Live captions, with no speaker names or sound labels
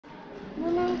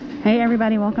Hey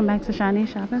everybody, welcome back to Shiny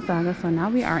Shopping Saga. So now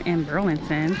we are in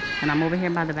Burlington and I'm over here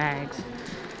by the bags.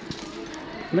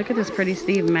 Look at this pretty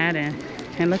Steve Madden,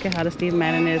 and look at how the Steve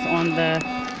Madden is on the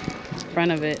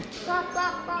front of it.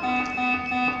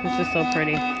 This is so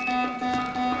pretty.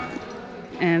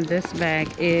 And this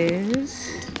bag is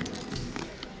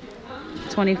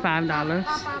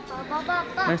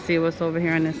 $25. Let's see what's over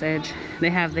here on this edge. They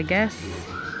have the Guess.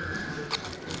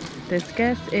 This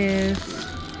Guess is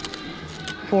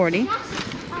 $40.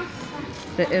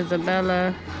 The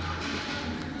Isabella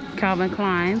Calvin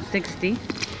Klein, $60.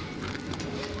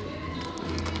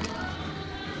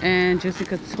 And Juicy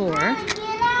Couture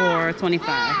for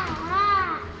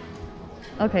 $25.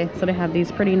 Okay, so they have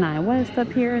these pretty 9 West up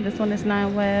here. This one is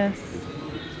 9 West.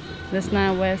 This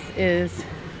 9 West is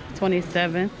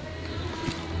 $27.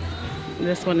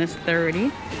 This one is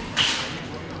 $30.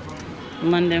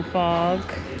 London Fog.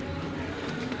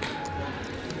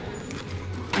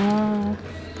 I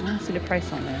don't see the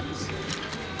price on that.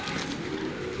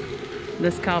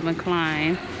 This Calvin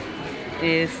Klein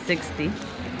is $60.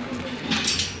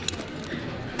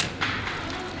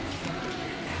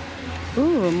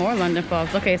 Ooh, more London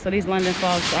Fogs. Okay, so these London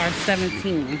Fogs are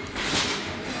 $17.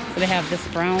 So they have this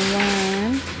brown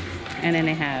one, and then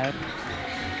they have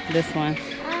this one.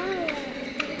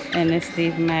 And this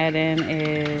Steve Madden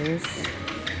is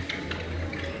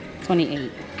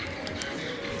 $28.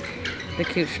 The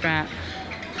cute strap.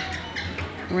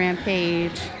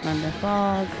 Rampage, London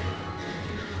Fog.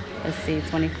 Let's see,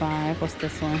 $25. What's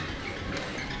this one?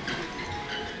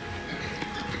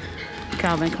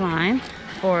 Calvin Klein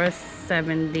for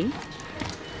 $70.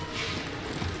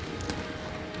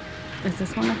 Is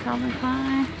this one a Calvin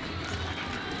Klein?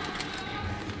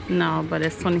 No, but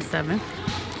it's $27.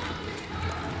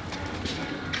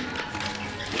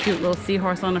 Cute little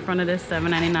seahorse on the front of this,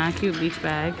 $7.99. Cute beach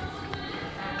bag.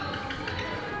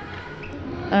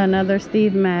 Another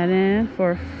Steve Madden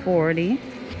for $40.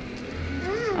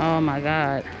 Oh my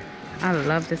God. I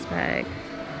love this bag.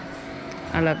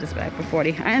 I love this bag for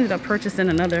 $40. I ended up purchasing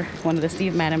another one of the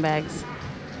Steve Madden bags.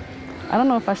 I don't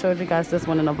know if I showed you guys this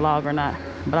one in a vlog or not,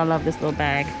 but I love this little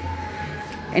bag.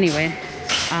 Anyway,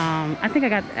 I think I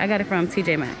got it from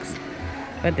TJ Maxx.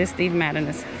 But this Steve Madden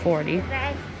is $40.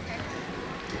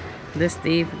 This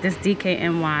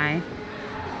DKNY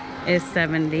is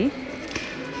 $70.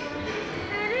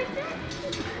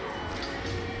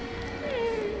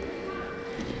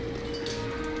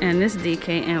 And this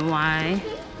DKNY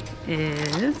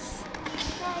is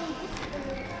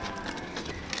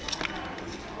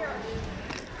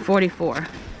 $44.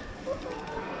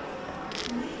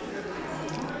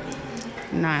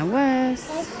 9 West.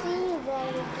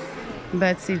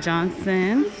 Betsy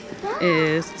Johnson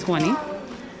is $20.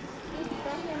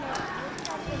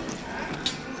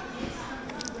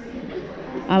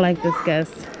 I like this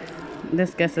Guess.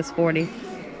 This Guess is $40.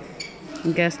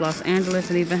 Guess Los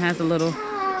Angeles. It even has a little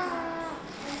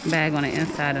bag on the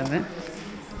inside of it.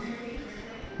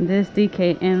 This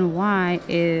DKNY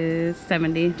is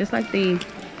 $70, just like the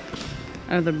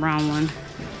other brown one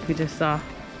we just saw,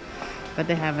 but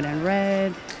they have it in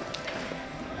red.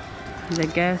 The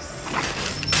Guess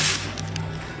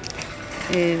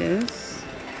is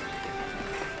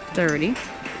 $30.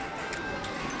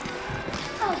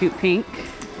 Cute pink.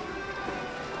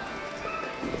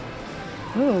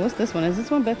 Oh, what's this one? Is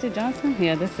this one Betsy Johnson?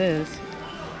 Yeah, this is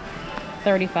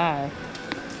 $35.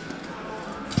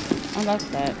 I like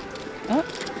that. Oh,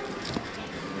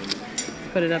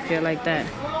 put it up here like that.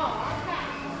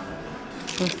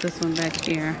 What's this one back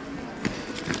here?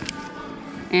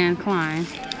 Anne Klein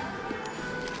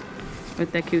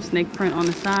with that cute snake print on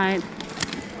the side.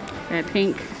 That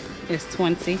pink is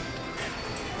 $20.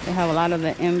 They have a lot of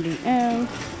the MDM.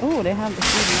 Oh, they have the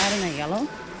Steve Madden in yellow.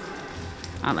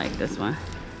 I like this one.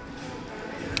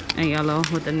 In yellow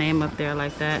with the name up there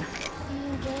like that.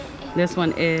 This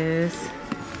one is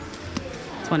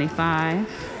 $25.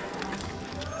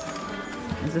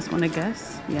 Is this one a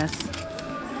Guess? Yes.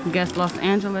 Guess Los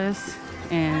Angeles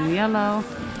in yellow.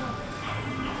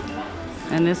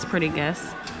 And this pretty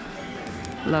Guess.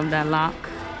 Love that lock.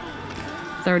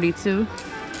 $32.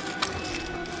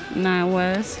 9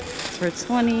 West for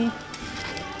 $20.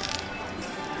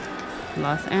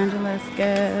 Los Angeles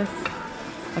Guess.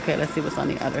 Okay, let's see what's on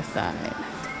the other side.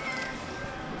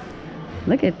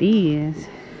 Look at these.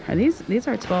 Are these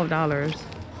are $12.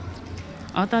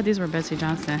 I thought these were Betsy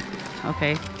Johnson.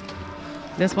 Okay.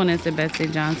 This one is the Betsy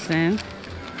Johnson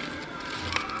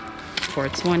for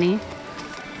 $20.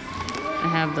 I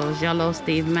have those yellow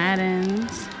Steve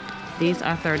Maddens. These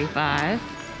are $35.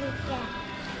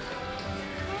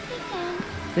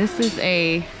 This is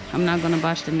a I'm not gonna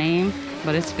botch the name,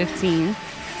 but it's 15.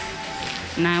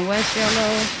 9 West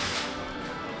yellow.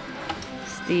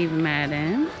 Steve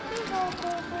Madden.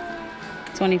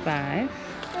 25.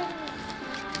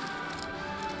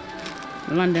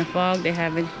 London Fog, they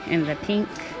have it in the pink.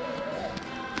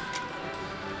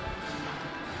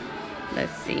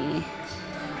 Let's see.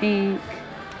 Pink.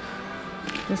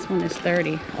 This one is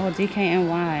 30. Oh,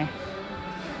 DKNY.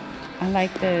 I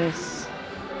like this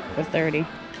for 30.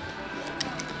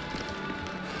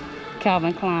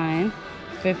 Calvin Klein,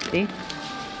 50.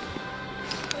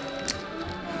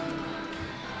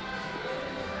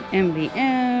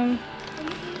 MVM.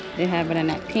 They have it in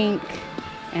that pink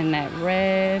and that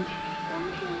red.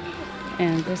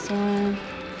 And this one,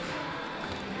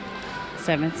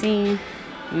 17.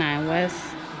 9 West.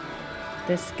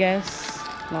 This Guess,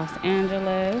 Los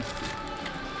Angeles,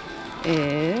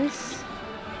 is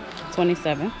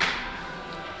 27.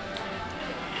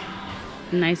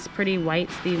 Nice, pretty white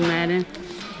Steve Madden.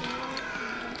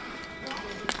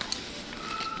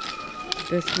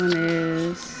 This one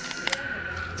is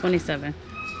 27.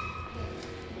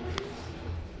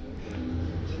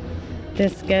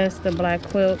 This Guess, the black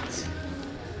quilt,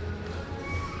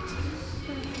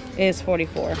 is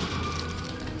 44.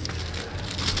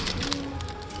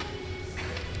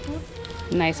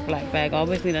 Nice black bag.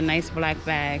 Always need a nice black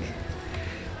bag.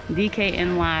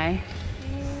 DKNY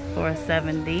for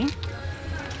 70.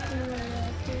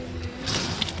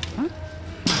 Huh?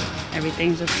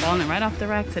 Everything's just falling right off the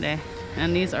rack today.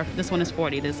 And these are, this one is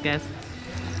 40, this Guess.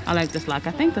 I like this lock.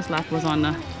 I think this lock was on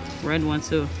the red one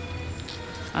too.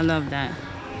 I love that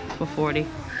for 40.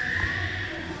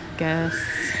 Guess.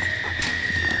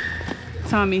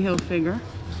 Tommy Hilfiger.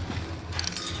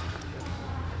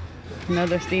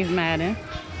 Another Steve Madden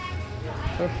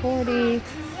for 40.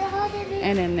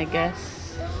 And then the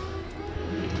Guess.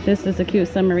 This is a cute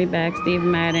summery bag, Steve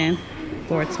Madden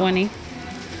for 20.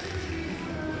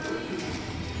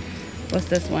 What's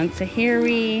this one?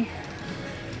 Tahiri.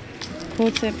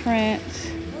 Quilted print.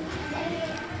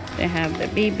 They have the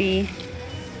BB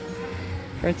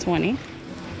for 20.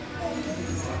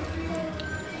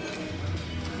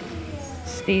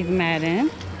 Steve Madden.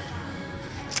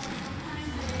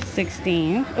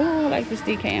 16. Oh, I like this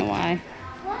DKNY.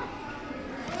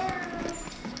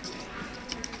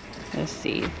 Let's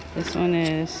see. This one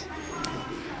is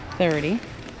 30.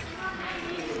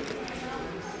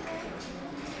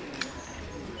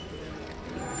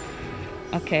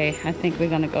 Okay, I think we're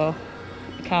gonna go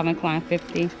Calvin Klein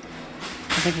 50. I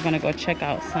think we're gonna go check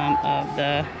out some of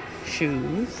the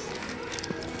shoes.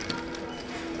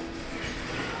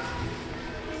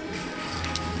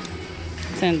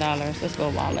 $10. Let's go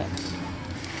wallet.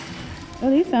 Oh,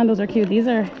 these sandals are cute. These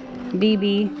are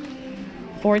BB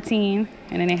 14,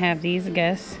 and then they have these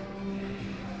Guess.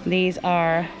 These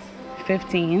are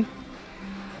 15,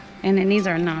 and then these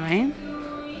are 9.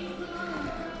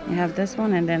 You have this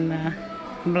one, and then the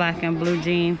black and blue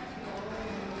jean.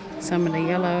 Some of the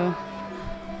yellow.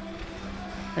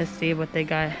 Let's see what they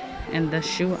got in the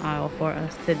shoe aisle for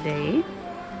us today.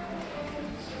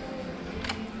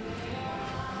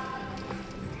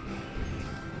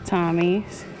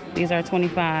 Tommy's. These are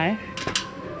 25.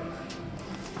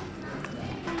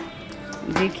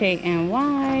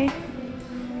 DKNY.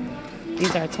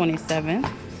 These are 27.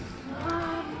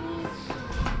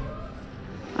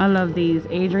 I love these.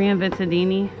 Adrian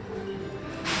Vittadini.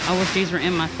 I wish these were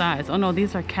in my size. Oh no,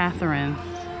 these are Catherine's.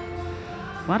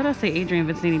 Why did I say Adrian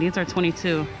Vittadini? These are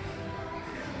 22.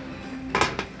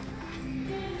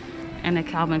 And the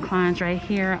Calvin Kleins right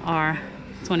here are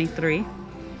 23.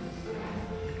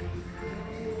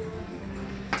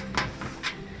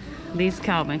 These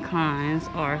Calvin Kleins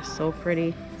are so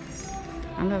pretty.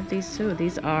 I love these too.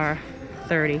 These are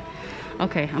 30.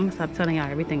 Okay, I'm gonna stop telling y'all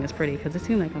everything is pretty because it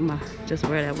seems like I'm gonna just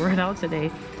wear that word out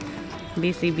today.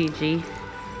 BCBG.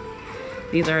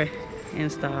 These are in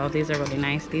style. These are really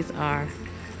nice. These are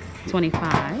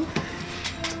 25.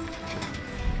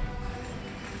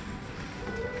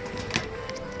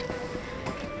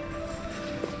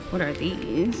 What are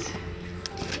these?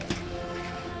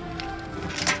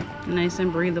 Nice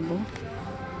and breathable.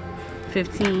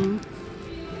 15.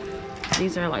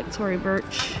 These are like Tory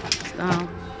Burch style.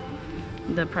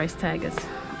 The price tag is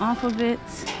off of it.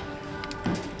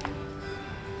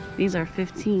 These are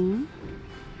 15.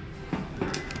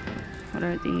 What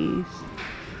are these?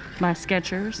 By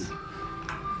Skechers.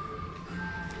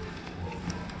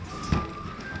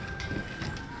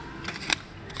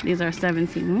 These are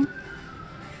 17.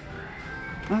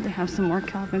 Oh, they have some more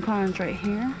Calvin Kleins right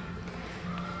here.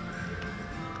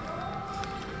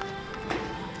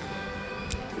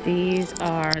 These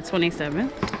are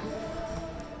 27.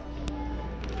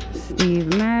 Steve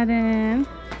Madden.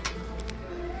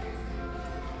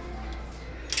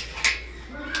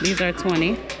 These are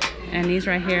 20, and these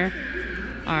right here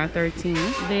are 13.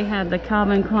 They have the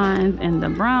Calvin Kleins in the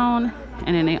brown,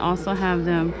 and then they also have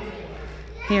them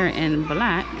here in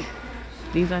black.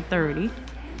 These are 30.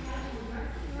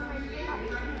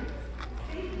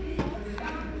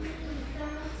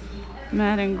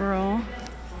 Madden Girl.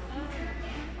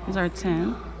 These are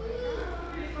 10.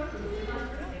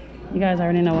 You guys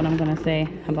already know what I'm gonna say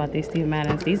about these Steve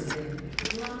Maddens. These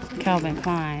Calvin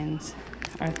Kleins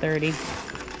are 30.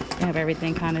 They have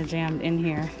everything kind of jammed in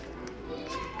here.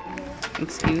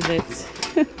 Excuse it.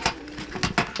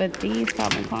 But these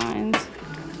Calvin Kleins,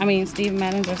 I mean Steve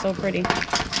Maddens, are so pretty.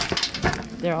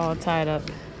 They're all tied up.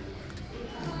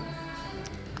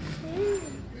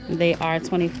 They are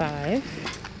 25.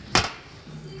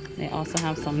 They also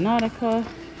have some Nautica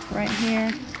right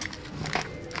here.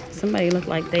 Somebody looked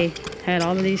like they had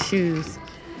all of these shoes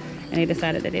and they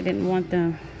decided that they didn't want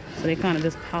them, so they kind of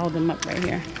just piled them up right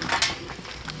here.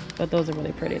 But those are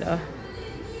really pretty though.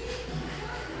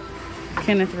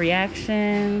 Kenneth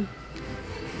Reaction,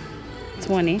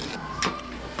 20.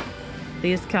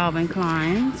 These Calvin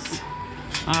Kleins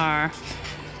are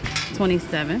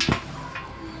 27.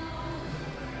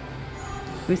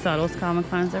 We saw those Calvin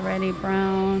Kleins already,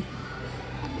 brown.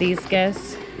 These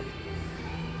Guess,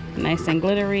 nice and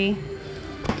glittery,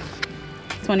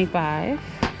 25.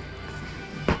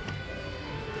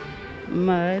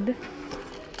 Mud,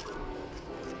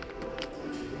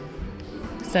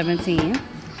 17.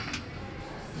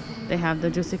 They have the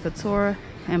Juicy Couture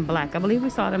in black. I believe we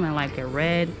saw them in like a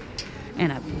red,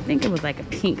 and I think it was like a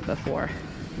pink before,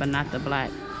 but not the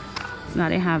black. So now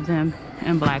they have them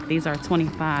in black. These are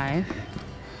 25.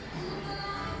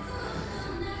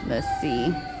 Let's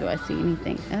see, do I see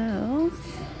anything else?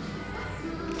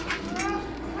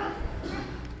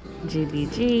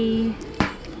 GBG.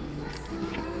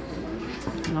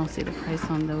 I don't see the price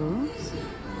on those.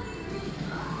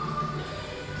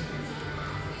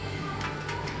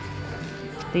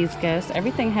 These Guess,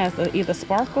 everything has either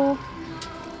sparkle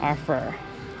or fur.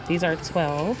 These are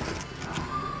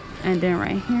 12. And then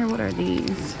right here, what are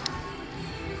these?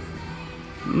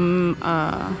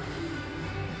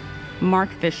 Mark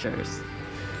Fishers.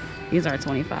 These are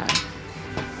 25.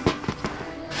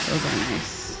 Those are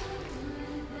nice.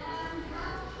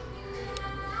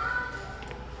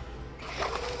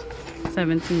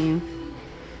 $17.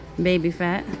 Baby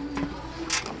Fat.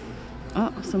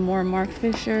 Oh, some more Mark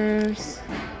Fishers.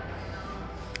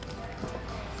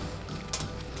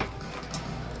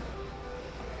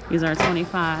 These are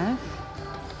 25.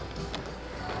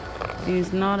 These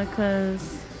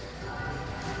Nauticas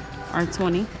are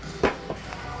 20.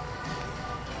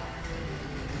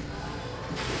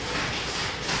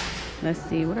 Let's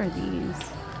see, what are these?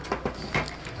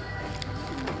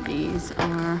 These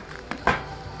are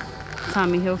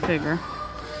Tommy Hilfiger.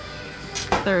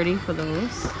 30 for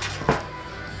those.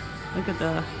 Look at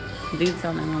the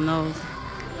detailing on those.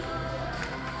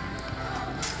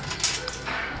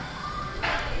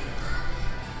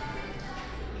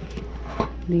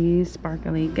 These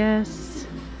sparkly Guess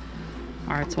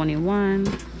are 21.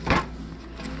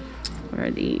 What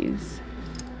are these?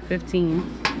 15.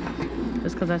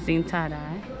 Just because I've seen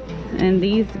tie-dye. And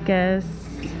these Guess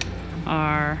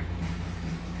are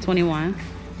 21.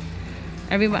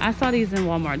 Everybody, I saw these in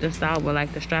Walmart, the style with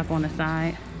like the strap on the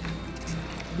side.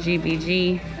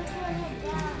 GBG,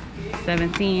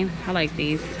 17. I like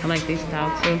these. I like these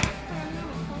style too.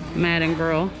 Madden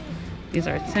Girl. These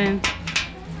are 10.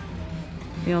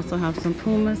 We also have some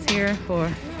Pumas here for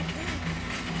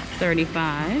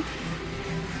 35.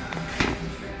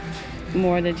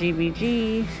 More of the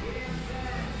GBG.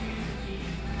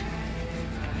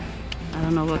 I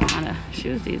don't know what kind of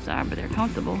shoes these are, but they're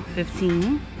comfortable.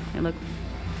 15. They look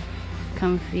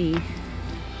comfy.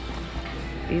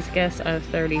 These Guess are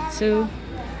 32.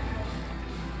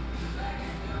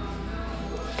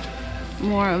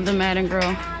 More of the Madden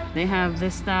Girl. They have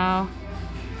this style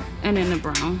and then the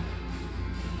brown.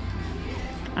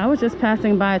 I was just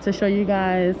passing by to show you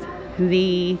guys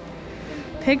the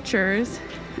pictures,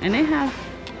 and they have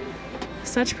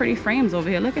such pretty frames over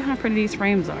here. Look at how pretty these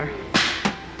frames are.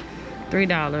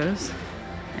 $3.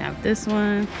 I have this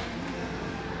one.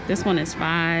 This one is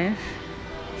 $5.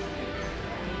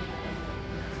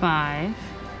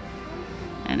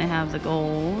 And they have the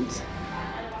gold.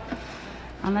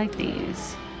 I like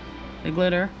these. The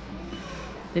glitter,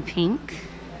 the pink.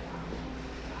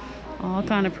 All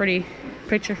kind of pretty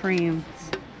picture frames.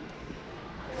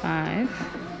 $5.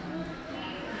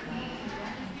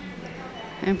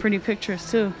 And pretty pictures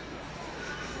too.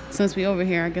 Since we over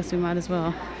here, I guess we might as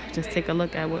well just take a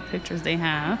look at what pictures they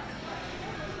have.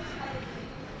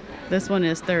 This one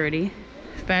is 30.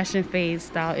 Fashion fade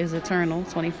style is eternal,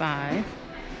 25.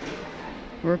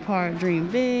 Work hard, dream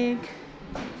big.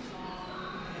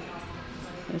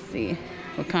 Let's see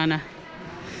what kind of,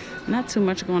 not too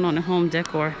much going on in home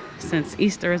decor since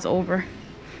Easter is over.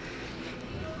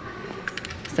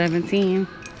 17.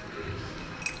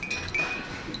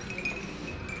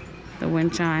 The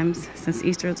wind chimes, since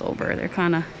Easter is over, they're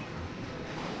kind of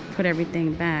put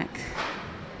everything back.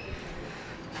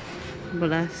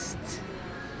 Blessed.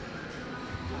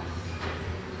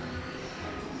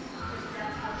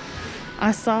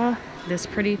 I saw this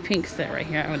pretty pink set right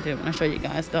here. I do want to show you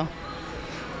guys though.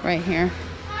 Right here.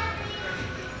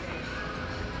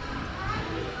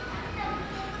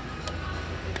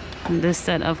 And this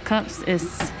set of cups is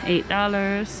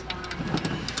 $8.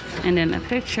 And then the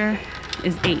picture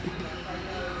is $8.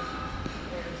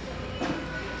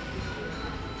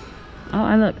 Oh,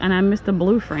 I look, and I missed the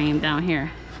blue frame down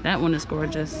here. That one is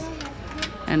gorgeous.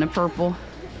 And the purple.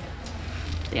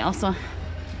 They also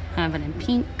have it in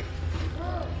pink.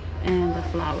 And the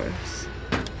flowers.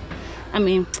 I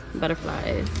mean,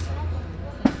 butterflies.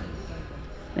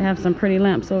 They have some pretty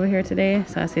lamps over here today.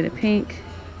 So I see the pink.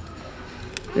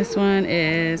 This one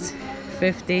is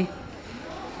 50.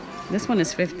 This one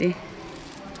is 50.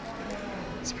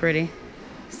 It's pretty.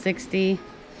 60.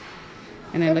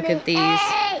 And then look at these.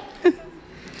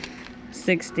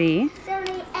 60.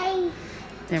 78.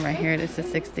 Then right here, this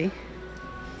is 60.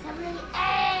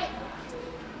 78.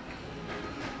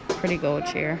 Pretty gold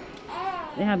chair.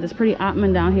 They have this pretty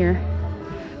ottoman down here.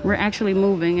 We're actually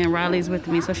moving and Riley's with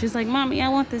me. So she's like, Mommy, I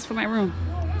want this for my room.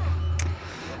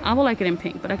 I would like it in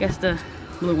pink, but I guess the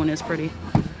blue one is pretty.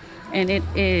 And it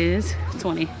is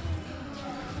 20.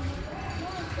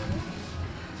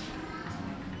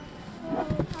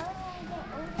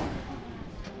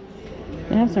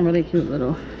 They have some really cute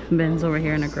little bins over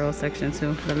here in the girls section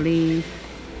too. The leaf,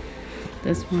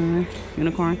 this one,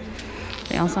 unicorn.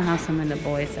 They also have some in the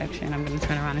boys section. I'm gonna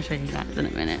turn around and show you guys in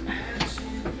a minute.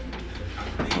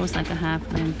 Oh, it's like a half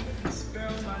bin.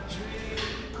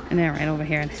 And then right over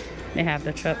here, they have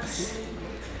the trucks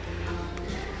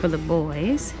for the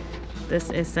boys. This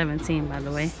is 17, by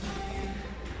the way.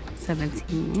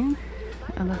 17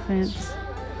 elephants.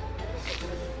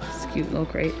 It's cute little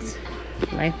crates.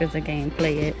 Life is a game,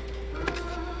 play it.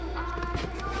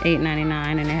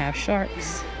 $8.99, and they have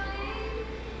sharks.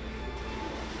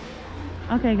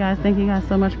 Okay guys, thank you guys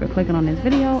so much for clicking on this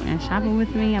video and shopping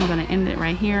with me. I'm gonna end it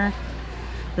right here.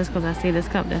 Just because I see this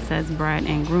cup that says bride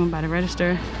and groom by the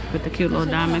register with the cute little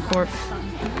diamond cork.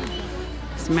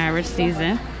 It's marriage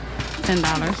season,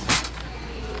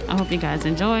 $10. I hope you guys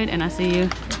enjoyed, and I see you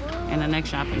in the next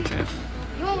shopping trip.